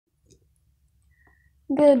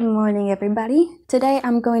Good morning, everybody. Today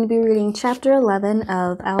I'm going to be reading Chapter 11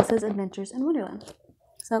 of Alice's Adventures in Wonderland.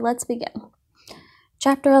 So let's begin.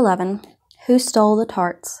 Chapter 11, Who Stole the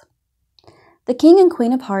Tarts? The King and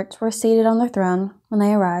Queen of Hearts were seated on their throne when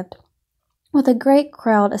they arrived, with a great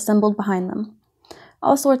crowd assembled behind them.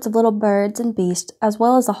 All sorts of little birds and beasts, as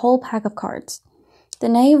well as a whole pack of cards. The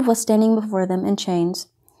knave was standing before them in chains,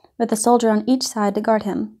 with a soldier on each side to guard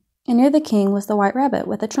him, and near the king was the White Rabbit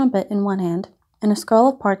with a trumpet in one hand and a scroll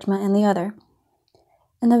of parchment in the other.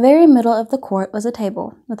 In the very middle of the court was a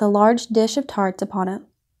table, with a large dish of tarts upon it.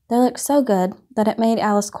 They looked so good that it made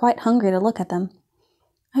Alice quite hungry to look at them.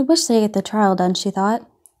 I wish they'd get the trial done, she thought,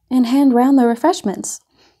 and hand round the refreshments.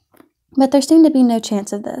 But there seemed to be no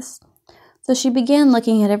chance of this, so she began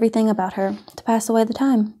looking at everything about her to pass away the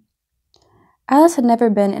time. Alice had never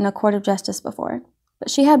been in a court of justice before, but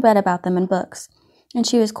she had read about them in books, and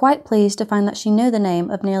she was quite pleased to find that she knew the name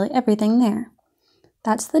of nearly everything there.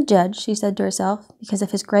 That's the judge, she said to herself, because of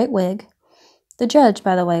his great wig. The judge,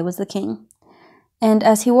 by the way, was the king, and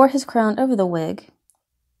as he wore his crown over the wig,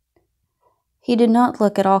 he did not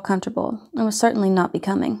look at all comfortable, and was certainly not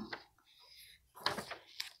becoming.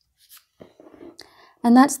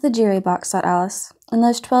 And that's the jury box, thought Alice, and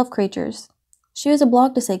those 12 creatures. She was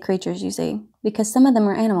obliged to say creatures, you see, because some of them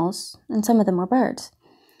were animals, and some of them were birds.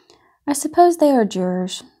 I suppose they are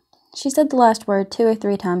jurors. She said the last word 2 or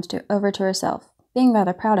 3 times over to herself, being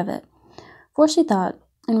rather proud of it, for she thought,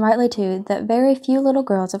 and rightly too, that very few little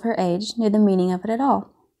girls of her age knew the meaning of it at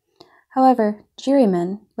all. However,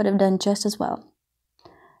 jurymen would have done just as well.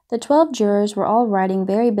 The 12 jurors were all writing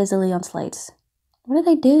very busily on slates. "What are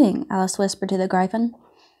they doing?" Alice whispered to the Gryphon.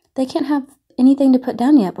 "They can't have anything to put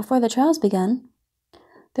down yet before the trial's begun."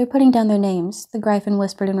 "They're putting down their names," the Gryphon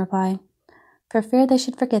whispered in reply, "for fear they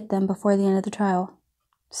should forget them before the end of the trial."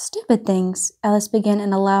 "Stupid things!" Alice began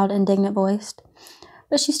in a loud, indignant voice.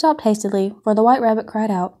 But she stopped hastily, for the White Rabbit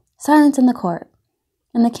cried out, "Silence in the court!"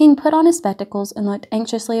 And the king put on his spectacles and looked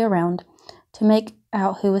anxiously around to make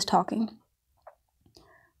out who was talking.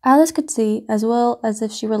 Alice could see, as well as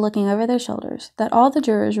if she were looking over their shoulders, that all the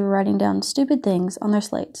jurors were writing down stupid things on their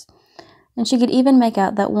slates, and she could even make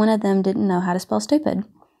out that one of them didn't know how to spell stupid,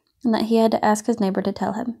 and that he had to ask his neighbor to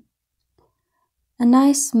tell him. A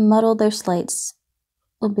nice muddle their slates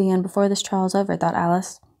will be in before this trial's over, thought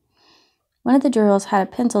Alice. One of the jurors had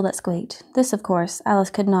a pencil that squeaked. This, of course, Alice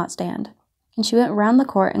could not stand, and she went round the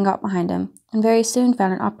court and got behind him, and very soon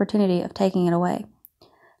found an opportunity of taking it away.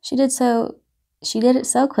 She did it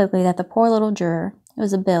so quickly that the poor little juror, it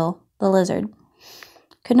was a Bill, the lizard,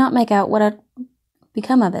 could not make out what had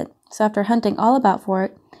become of it, so after hunting all about for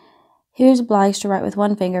it, he was obliged to write with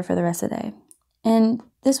one finger for the rest of the day, and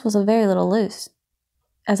this was a very little loose,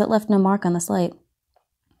 as it left no mark on the slate.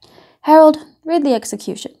 "Harold, read the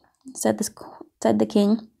execution," said the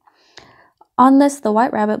king. On this, the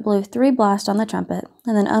White Rabbit blew 3 blasts on the trumpet,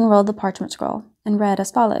 and then unrolled the parchment scroll, and read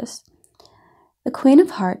as follows. "The Queen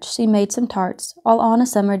of Hearts, she made some tarts, all on a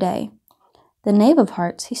summer day. The Knave of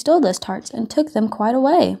Hearts, he stole those tarts, and took them quite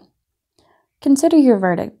away." "Consider your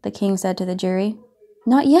verdict," the king said to the jury.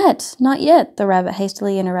 Not yet, the rabbit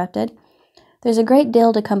hastily interrupted. "There's a great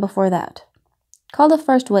deal to come before that." "Call the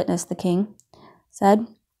first witness," the king said,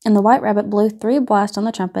 and the White Rabbit blew 3 blasts on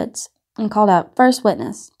the trumpets and called out, "First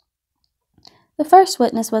witness." The first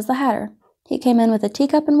witness was the Hatter. He came in with a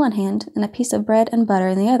teacup in one hand and a piece of bread and butter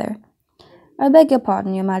in the other. "I beg your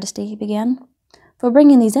pardon, your majesty," he began, "for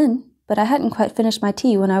bringing these in, but I hadn't quite finished my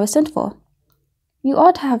tea when I was sent for." You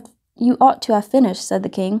ought to have finished," said the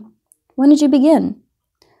king. "When did you begin?"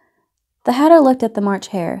 The Hatter looked at the March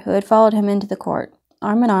Hare, who had followed him into the court,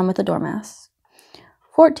 arm in arm with the Dormouse.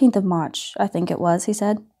 14th of March, I think it was," he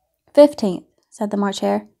said. 15th, said the March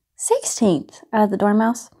Hare. 16th, added the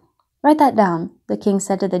Dormouse. "Write that down," the king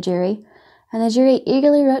said to the jury, and the jury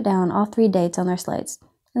eagerly wrote down all 3 dates on their slates,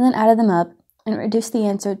 and then added them up, and reduced the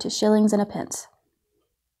answer to shillings and a pence.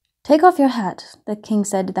 "Take off your hat," the king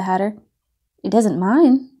said to the Hatter. "It isn't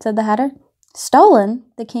mine," said the Hatter. "Stolen!"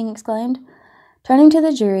 the king exclaimed, turning to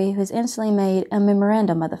the jury, who instantly made a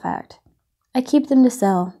memorandum of the fact. "I keep them to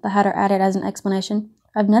sell," the Hatter added as an explanation.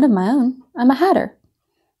 "I've none of my own. I'm a Hatter."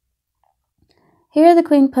 Here the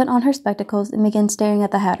queen put on her spectacles and began staring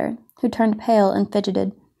at the Hatter, who turned pale and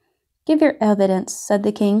fidgeted. "Give your evidence," said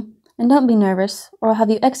the king, "and don't be nervous, or I'll have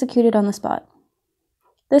you executed on the spot."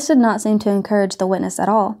 This did not seem to encourage the witness at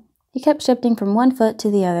all. He kept shifting from one foot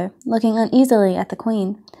to the other, looking uneasily at the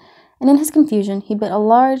queen, and in his confusion he bit a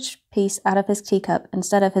large piece out of his teacup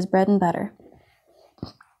instead of his bread and butter.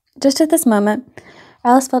 Just at this moment,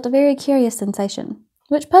 Alice felt a very curious sensation,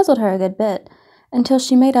 which puzzled her a good bit, until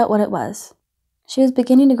she made out what it was. She was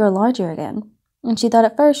beginning to grow larger again, and she thought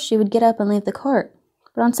at first she would get up and leave the court,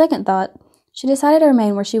 but on second thought, she decided to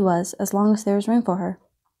remain where she was as long as there was room for her.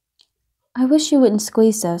 "I wish you wouldn't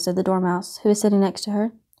squeeze so," said the Dormouse, who was sitting next to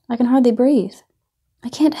her. "I can hardly breathe." "I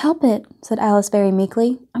can't help it," said Alice very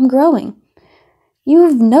meekly. "I'm growing."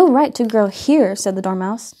 "You've no right to grow here," said the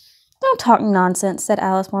Dormouse. "Don't talk nonsense," said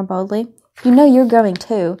Alice more boldly. "You know you're growing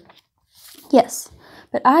too." "Yes,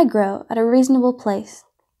 but I grow at a reasonable place,"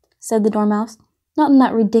 said the Dormouse, not in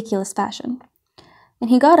that ridiculous fashion. And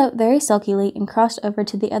he got up very sulkily and crossed over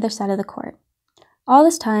to the other side of the court. All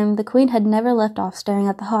this time the Queen had never left off staring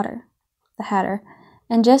at the Hatter,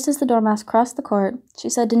 and just as the Dormouse crossed the court, she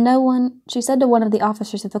said to one of the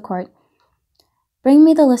officers of the court, "Bring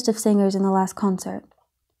me the list of singers in the last concert,"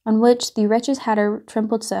 on which the wretched Hatter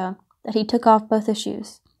trembled so that he took off both his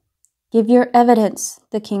shoes. "Give your evidence,"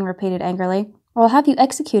 the King repeated angrily, "or I'll have you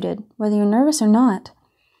executed, whether you're nervous or not."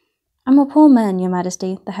 "I'm a poor man, your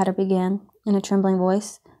Majesty," the Hatter began, in a trembling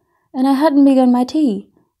voice, "and I hadn't begun my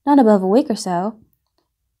tea, not above a week or so.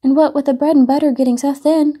 And what with the bread and butter getting so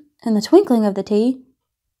thin, and the twinkling of the tea—"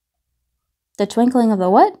 "The twinkling of the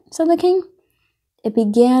what?" said the King. "It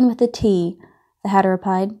began with the tea," the Hatter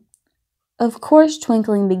replied. "Of course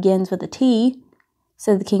twinkling begins with the tea,"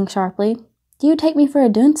 said the King sharply. "Do you take me for a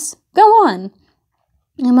dunce? Go on!"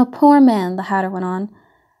 "I'm a poor man," the Hatter went on,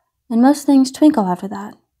 "and most things twinkle after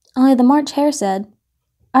that. Only the March Hare said—"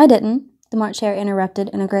 "I didn't," the March Hare interrupted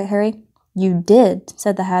in a great hurry. "You did,"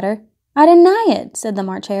 said the Hatter. "I deny it," said the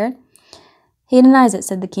March Hare. "He denies it,"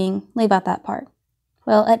 said the King. "Leave out that part."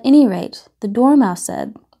 "Well, at any rate, the Dormouse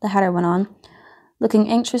said," the Hatter went on, looking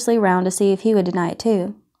anxiously round to see if he would deny it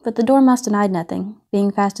too, but the Dormouse denied nothing,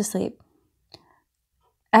 being fast asleep.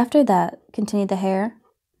 "After that," continued the Hare,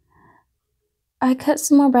 "I cut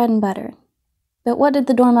some more bread and butter." "But what did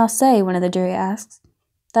the Dormouse say?" one of the jury asked.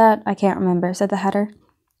 "That I can't remember," said the Hatter.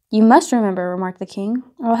 "You must remember," remarked the King,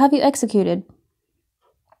 "or I'll have you executed."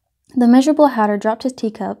 The miserable Hatter dropped his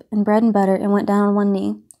teacup and bread and butter and went down on one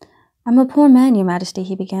knee. "I'm a poor man, your Majesty,"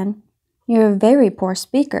 he began. "You're a very poor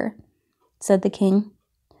speaker," said the King.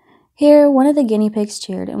 Here one of the guinea pigs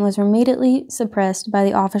cheered and was immediately suppressed by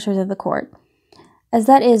the officers of the court. As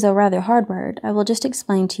that is a rather hard word, I will just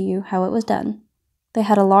explain to you how it was done. They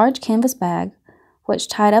had a large canvas bag, which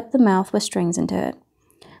tied up the mouth with strings into it.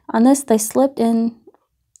 On this they slipped in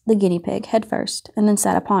the guinea pig head first, and then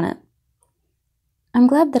sat upon it. "I'm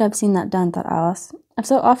glad that I've seen that done," thought Alice. "I've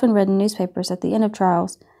so often read in newspapers at the end of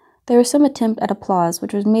trials there was some attempt at applause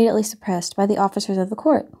which was immediately suppressed by the officers of the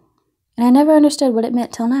court, and I never understood what it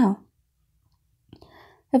meant till now."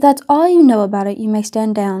 "If that's all you know about it, you may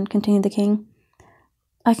stand down," continued the King.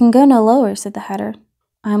 "I can go no lower," said the Hatter.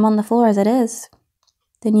 "I am on the floor as it is."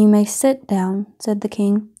 "Then you may sit down," said the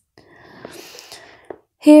King.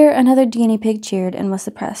 Here another guinea pig cheered and was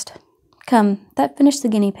suppressed. "Come, that finished the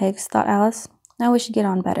guinea pigs," thought Alice. "Now we should get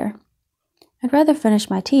on better." "I'd rather finish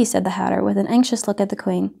my tea," said the Hatter, with an anxious look at the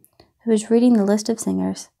Queen, who was reading the list of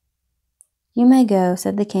singers. "You may go,"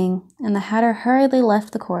 said the King, and the Hatter hurriedly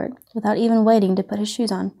left the court, without even waiting to put his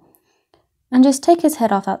shoes on. "And just take his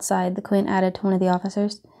head off outside," the Queen added to one of the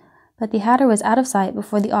officers. But the Hatter was out of sight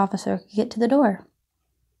before the officer could get to the door.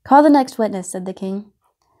 "Call the next witness," said the King.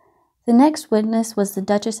 The next witness was the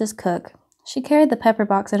Duchess's cook. She carried the pepper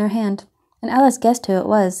box in her hand, and Alice guessed who it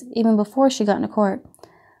was, even before she got into court,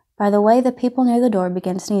 by the way the people near the door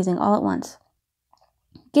began sneezing all at once.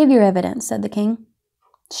 "Give your evidence," said the King.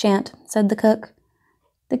 "Shan't," said the cook.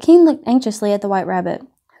 The King looked anxiously at the White Rabbit,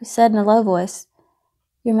 who said in a low voice,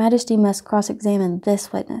 "Your Majesty must cross-examine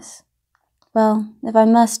this witness." "Well, if I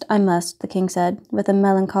must, I must," the King said, with a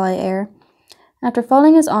melancholy air. After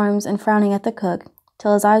folding his arms and frowning at the cook,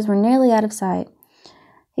 till his eyes were nearly out of sight,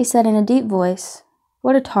 he said in a deep voice,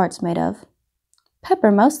 "What are tarts made of?"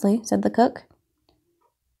 "Pepper, mostly," said the cook.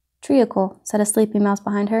 "Treacle," said a sleepy mouse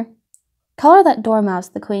behind her. "Collar that dormouse,"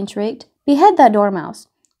 the Queen shrieked. "Behead that dormouse!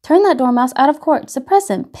 Turn that dormouse out of court! Suppress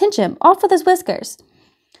him! Pinch him! Off with his whiskers!"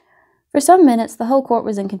 For some minutes the whole court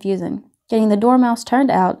was in confusion, getting the dormouse turned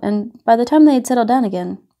out, and by the time they had settled down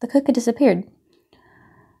again, the cook had disappeared.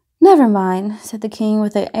 "Never mind," said the King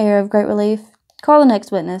with an air of great relief. "Call the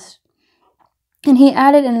next witness." And he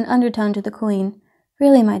added in an undertone to the Queen,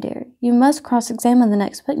 "Really, my dear, you must cross-examine the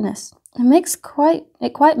next witness.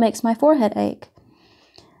 It quite makes my forehead ache."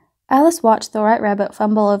 Alice watched the White Rabbit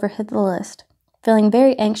fumble over the list, feeling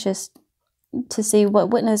very anxious to see what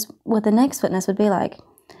the next witness would be like.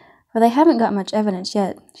 "For they haven't got much evidence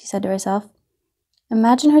yet," she said to herself.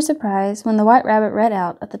 Imagine her surprise when the White Rabbit read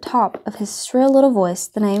out at the top of his shrill little voice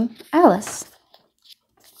the name Alice.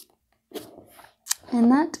 And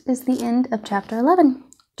that is the end of chapter 11.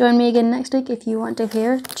 Join me again next week if you want to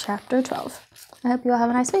hear Chapter 12. I hope you all have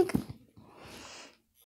a nice week.